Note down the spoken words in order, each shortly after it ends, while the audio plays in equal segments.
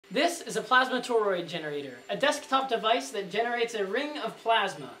This is a plasma toroid generator, a desktop device that generates a ring of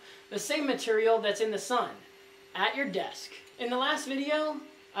plasma, the same material that's in the sun, at your desk. In the last video,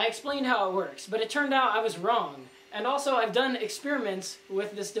 I explained how it works, but it turned out I was wrong. And also I've done experiments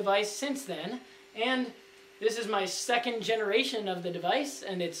with this device since then, and this is my second generation of the device,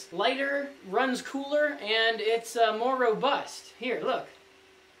 and it's lighter, runs cooler, and it's more robust. Here, look.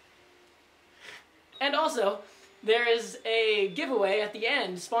 And also, there is a giveaway at the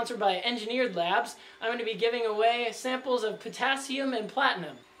end, sponsored by Engineered Labs. I'm going to be giving away samples of potassium and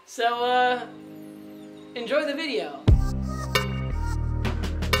platinum. So, enjoy the video.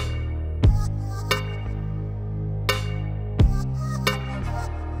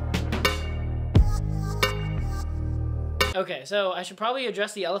 Okay, so I should probably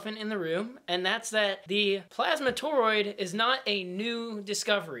address the elephant in the room, and that's that the plasma toroid is not a new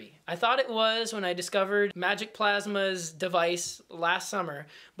discovery. I thought it was when I discovered Magic Plasma's device last summer,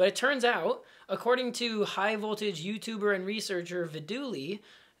 but it turns out, according to high voltage YouTuber and researcher Viduli,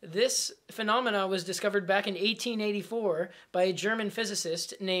 this phenomena was discovered back in 1884 by a German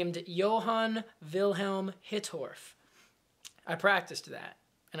physicist named Johann Wilhelm Hittorf. I practiced that,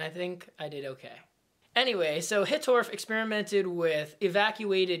 and I think I did okay. Anyway, so Hittorf experimented with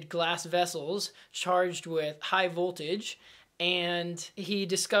evacuated glass vessels charged with high voltage, and he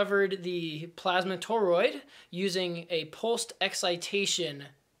discovered the plasma toroid using a pulsed excitation.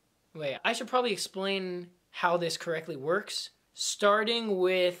 Wait, I should probably explain how this correctly works, starting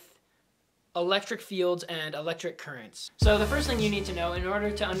with electric fields and electric currents. So the first thing you need to know in order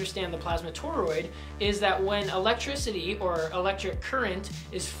to understand the plasma toroid is that when electricity or electric current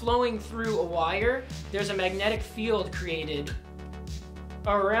is flowing through a wire, there's a magnetic field created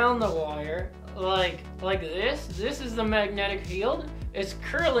around the wire, like this. This is the magnetic field. It's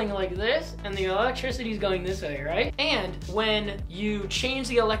curling like this, and the electricity is going this way, right? And when you change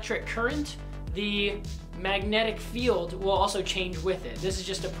the electric current, the magnetic field will also change with it. This is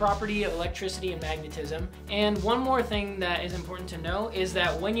just a property of electricity and magnetism. And one more thing that is important to know is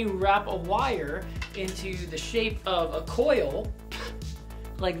that when you wrap a wire into the shape of a coil,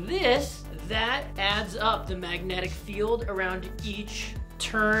 like this, that adds up the magnetic field around each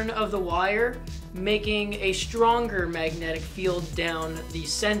turn of the wire, making a stronger magnetic field down the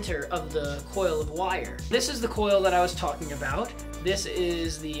center of the coil of wire. This is the coil that I was talking about. This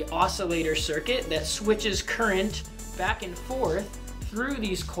is the oscillator circuit that switches current back and forth through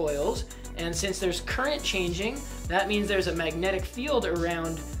these coils. And since there's current changing, that means there's a magnetic field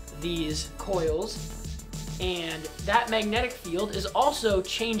around these coils. And that magnetic field is also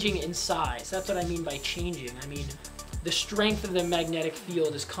changing in size. That's what I mean by changing. I mean, the strength of the magnetic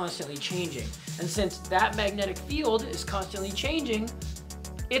field is constantly changing. And since that magnetic field is constantly changing,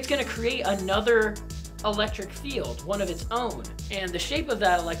 it's going to create another electric field, one of its own. And the shape of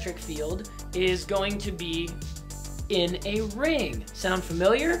that electric field is going to be in a ring. Sound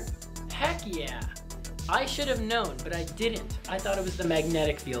familiar? Heck yeah. I should have known, but I didn't. I thought it was the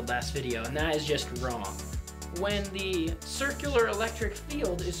magnetic field last video, and that is just wrong. When the circular electric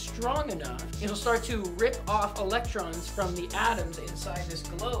field is strong enough, it'll start to rip off electrons from the atoms inside this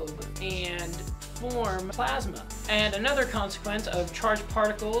globe and form plasma. And another consequence of charged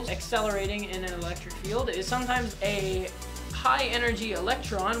particles accelerating in an electric field is sometimes a high energy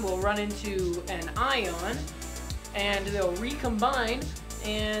electron will run into an ion and they'll recombine,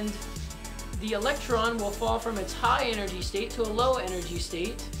 and the electron will fall from its high energy state to a low energy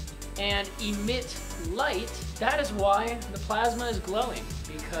state and emit light. That is why the plasma is glowing,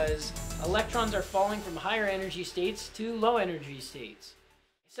 because electrons are falling from higher energy states to low energy states.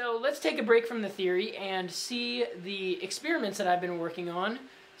 So let's take a break from the theory and see the experiments that I've been working on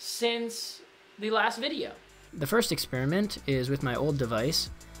since the last video. The first experiment is with my old device,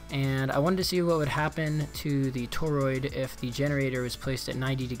 and I wanted to see what would happen to the toroid if the generator was placed at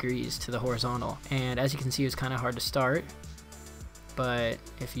 90 degrees to the horizontal. And as you can see, it was kind of hard to start, but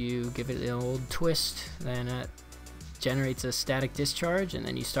if you give it an old twist, then it generates a static discharge, and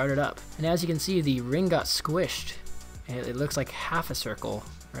then you start it up. And as you can see, the ring got squished. It looks like half a circle,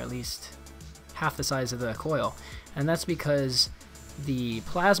 or at least half the size of the coil. And that's because the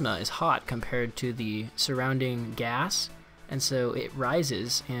plasma is hot compared to the surrounding gas, and so it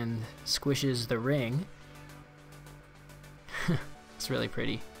rises and squishes the ring. It's really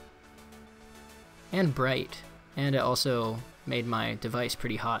pretty. And bright. And it also made my device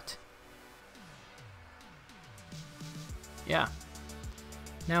pretty hot. Yeah.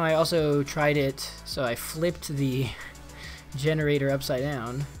 Now I also tried it, so I flipped the generator upside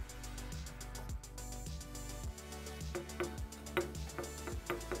down.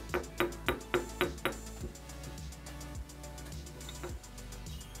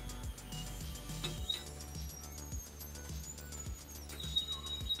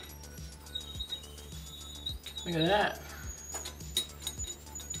 Look at that.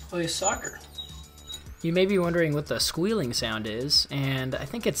 Play soccer. You may be wondering what the squealing sound is, and I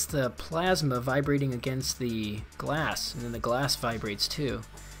think it's the plasma vibrating against the glass, and then the glass vibrates too.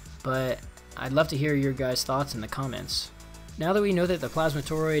 But I'd love to hear your guys' thoughts in the comments. Now that we know that the plasma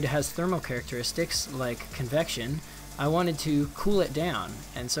toroid has thermal characteristics like convection, I wanted to cool it down,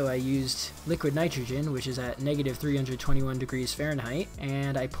 and so I used liquid nitrogen, which is at negative 321 degrees Fahrenheit,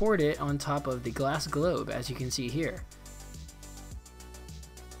 and I poured it on top of the glass globe, as you can see here.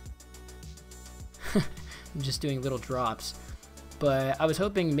 I'm just doing little drops, but I was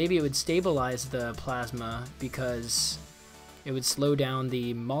hoping maybe it would stabilize the plasma because it would slow down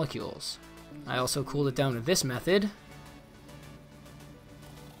the molecules. I also cooled it down with this method.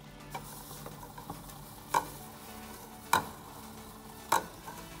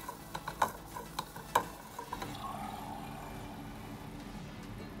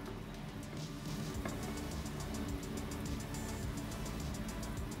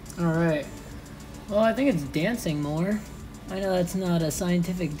 Alright, well, I think it's dancing more. I know that's not a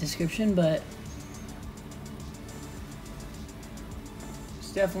scientific description, but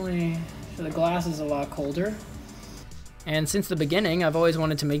it's definitely, so the glass is a lot colder. And since the beginning, I've always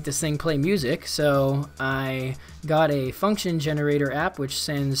wanted to make this thing play music, so I got a function generator app which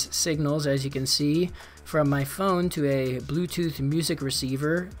sends signals, as you can see, from my phone to a Bluetooth music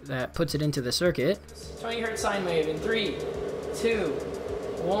receiver that puts it into the circuit. 20 Hz sine wave in 3, 2,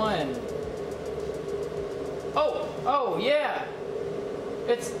 1. Oh, yeah.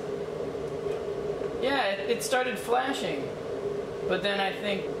 It started flashing. But then I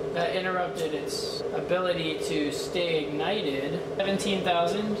think that interrupted its ability to stay ignited.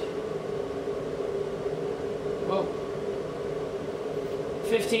 17,000. Whoa.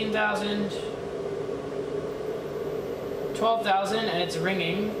 15,000. 12,000, and it's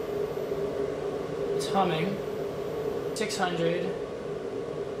ringing. It's humming. 600.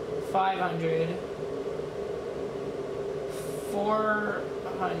 500.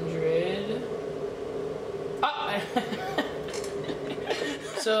 400. Ah!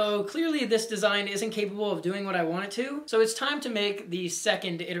 So clearly this design isn't capable of doing what I want it to, so it's time to make the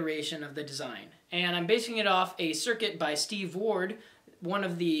second iteration of the design. And I'm basing it off a circuit by Steve Ward, one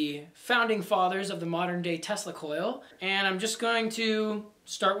of the founding fathers of the modern day Tesla coil, and I'm just going to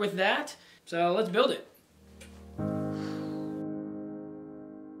start with that. So let's build it.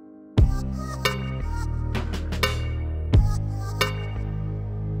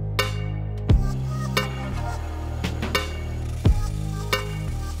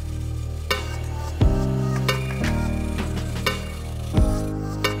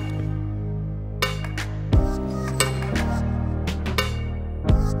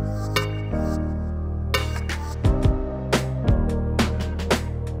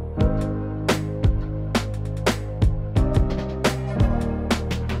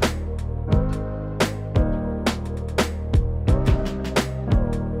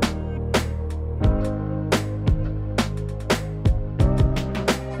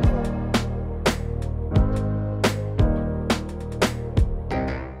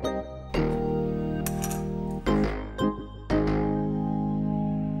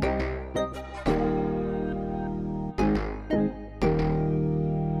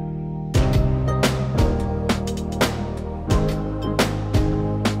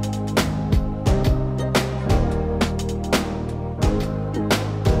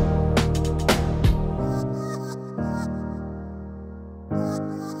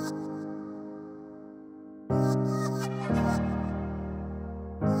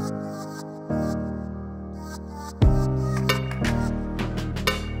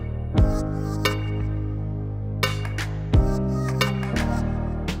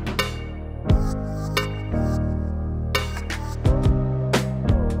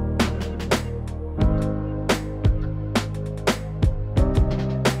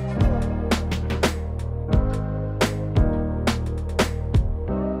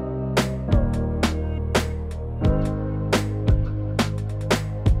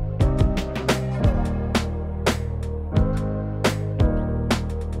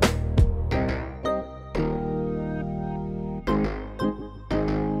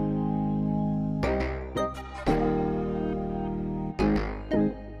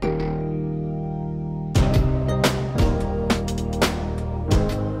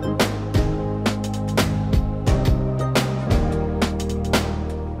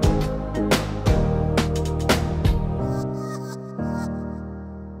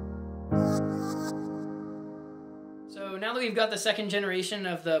 So now that we've got the second generation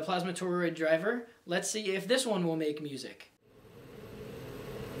of the plasma toroid driver, let's see if this one will make music.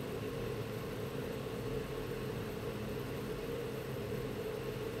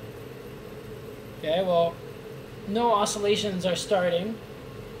 Okay, well, no oscillations are starting.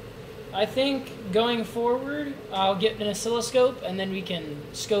 I think going forward, I'll get an oscilloscope and then we can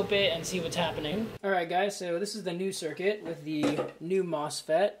scope it and see what's happening. Alright guys, so this is the new circuit with the new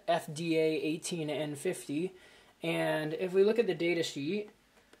MOSFET, FDA18N50. And if we look at the data sheet,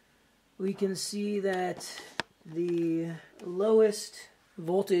 we can see that the lowest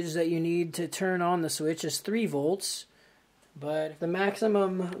voltage that you need to turn on the switch is 3 volts. But the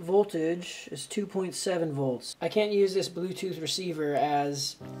maximum voltage is 2.7 volts. I can't use this Bluetooth receiver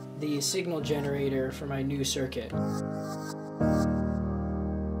as the signal generator for my new circuit.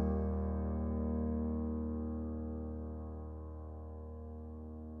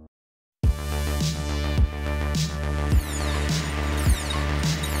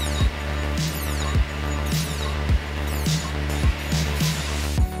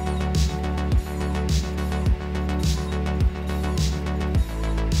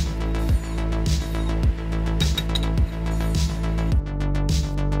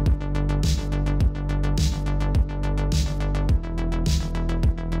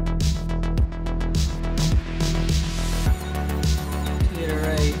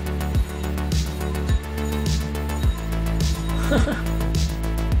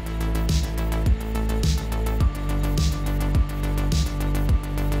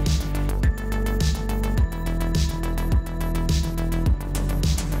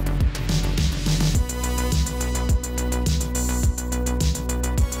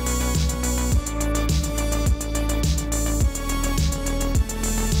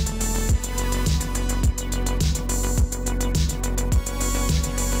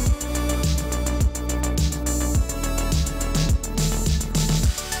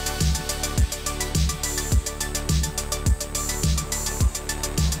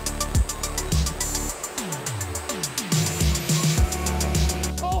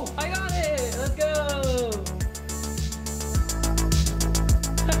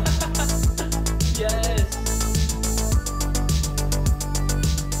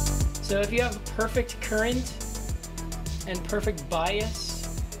 So if you have perfect current and perfect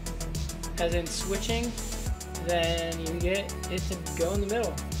bias, as in switching, then you can get it to go in the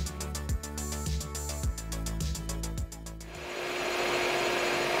middle.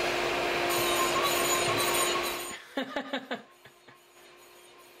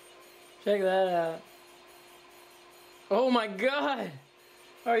 Check that out. Oh my God!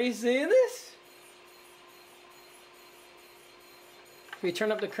 Are you seeing this? Can we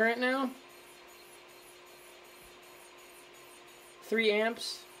turn up the current now? 3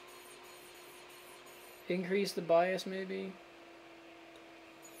 amps. Increase the bias maybe.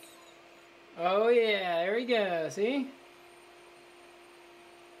 Oh yeah, there we go, see?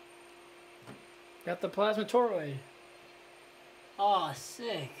 Got the plasma toroid. Oh,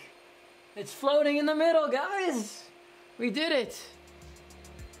 sick. It's floating in the middle, guys! We did it!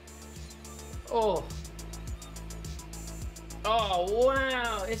 Oh. Oh,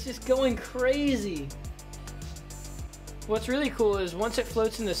 wow! It's just going crazy! What's really cool is once it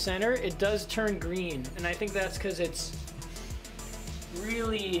floats in the center, it does turn green. And I think that's because it's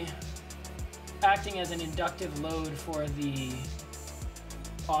really acting as an inductive load for the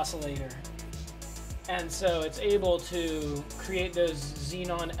oscillator. And so it's able to create those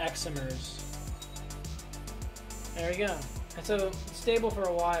xenon excimers. There we go. And so it's stable for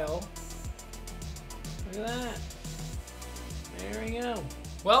a while. Look at that. There we go.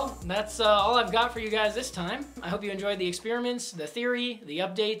 Well, that's all I've got for you guys this time. I hope you enjoyed the experiments, the theory, the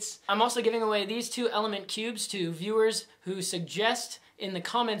updates. I'm also giving away these 2 element cubes to viewers who suggest in the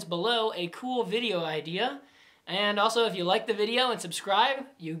comments below a cool video idea. And also, if you like the video and subscribe,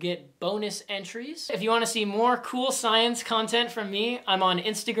 you get bonus entries. If you want to see more cool science content from me, I'm on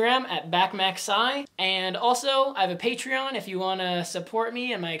Instagram at BackMaxSci. And also, I have a Patreon if you want to support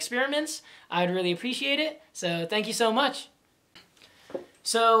me and my experiments. I would really appreciate it. So thank you so much.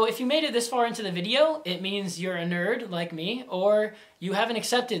 So if you made it this far into the video, it means you're a nerd like me, or you haven't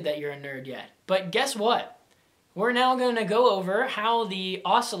accepted that you're a nerd yet. But guess what? We're now going to go over how the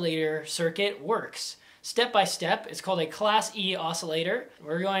oscillator circuit works. Step by step. It's called a Class E oscillator.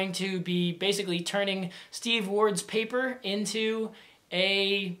 We're going to be basically turning Steve Ward's paper into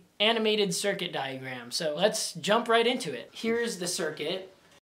a animated circuit diagram. So let's jump right into it. Here's the circuit.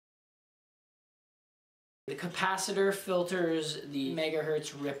 The capacitor filters the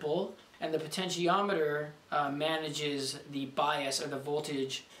megahertz ripple, and the potentiometer manages the bias or the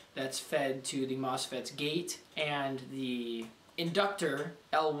voltage that's fed to the MOSFET's gate, and the inductor,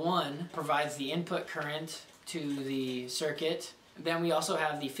 L1, provides the input current to the circuit. Then we also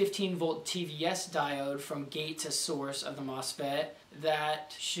have the 15 volt TVS diode from gate to source of the MOSFET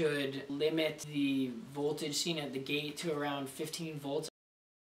that should limit the voltage seen at the gate to around 15 volts.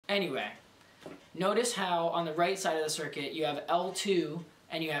 Anyway, notice how on the right side of the circuit you have L2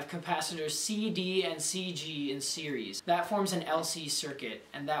 and you have capacitors CD and CG in series. That forms an LC circuit,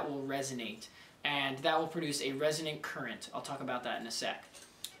 and that will resonate, and that will produce a resonant current. I'll talk about that in a sec.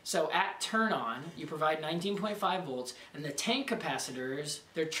 So at turn on, you provide 19.5 volts, and the tank capacitors,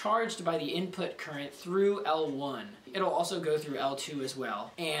 they're charged by the input current through L1. It'll also go through L2 as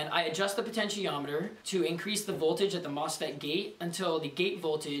well. And I adjust the potentiometer to increase the voltage at the MOSFET gate until the gate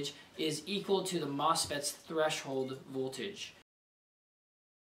voltage is equal to the MOSFET's threshold voltage.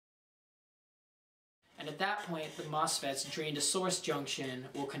 And at that point, the MOSFET's drain to source junction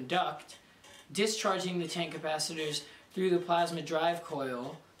will conduct, discharging the tank capacitors through the plasma drive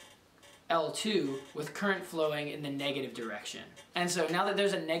coil, L2, with current flowing in the negative direction. And so now that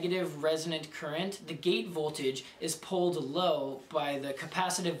there's a negative resonant current, the gate voltage is pulled low by the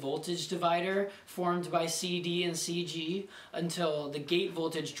capacitive voltage divider formed by CD and CG until the gate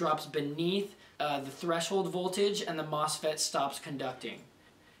voltage drops beneath the threshold voltage and the MOSFET stops conducting.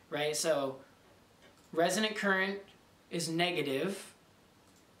 Right? So resonant current is negative,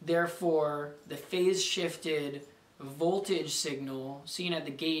 therefore the phase shifted voltage signal seen at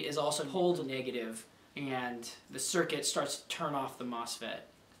the gate is also pulled negative, and the circuit starts to turn off the MOSFET.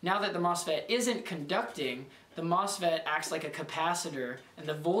 Now that the MOSFET isn't conducting, the MOSFET acts like a capacitor, and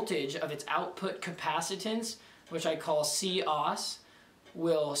the voltage of its output capacitance, which I call COS,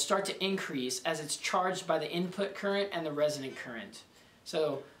 will start to increase as it's charged by the input current and the resonant current.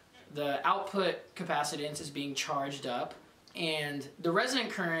 So the output capacitance is being charged up, and the resonant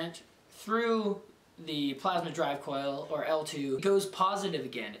current through the plasma drive coil, or L2, goes positive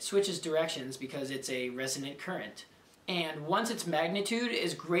again. It switches directions because it's a resonant current. And once its magnitude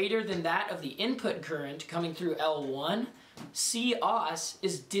is greater than that of the input current coming through L1, COS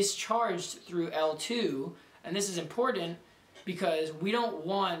is discharged through L2, and this is important because we don't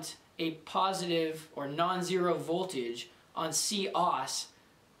want a positive or non-zero voltage on COS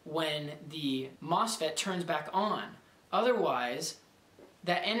when the MOSFET turns back on. Otherwise,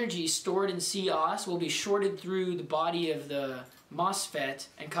 that energy stored in COS will be shorted through the body of the MOSFET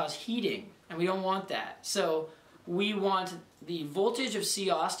and cause heating, and we don't want that. So we want the voltage of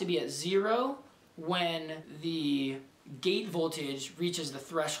COS to be at 0 when the gate voltage reaches the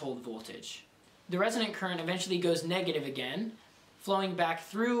threshold voltage. The resonant current eventually goes negative again, flowing back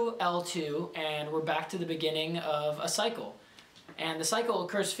through L2, and we're back to the beginning of a cycle. And the cycle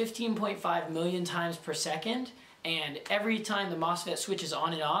occurs 15.5 million times per second, and every time the MOSFET switches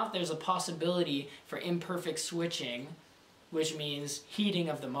on and off, there's a possibility for imperfect switching, which means heating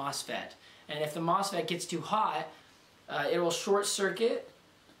of the MOSFET. And if the MOSFET gets too hot, it will short circuit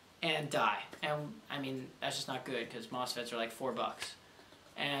and die. And I mean, that's just not good because MOSFETs are like $4.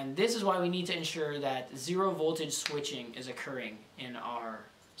 And this is why we need to ensure that zero voltage switching is occurring in our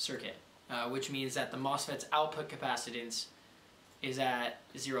circuit, which means that the MOSFET's output capacitance is at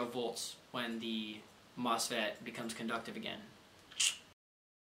 0 volts when the MOSFET becomes conductive again.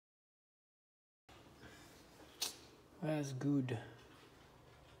 That's good.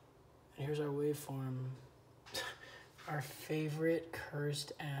 And here's our waveform. Our favorite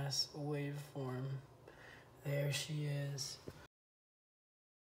cursed ass waveform. There she is.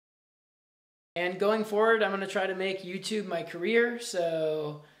 And going forward, I'm going to try to make YouTube my career,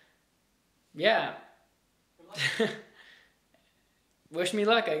 so yeah. Wish me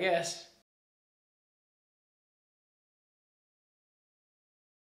luck, I guess.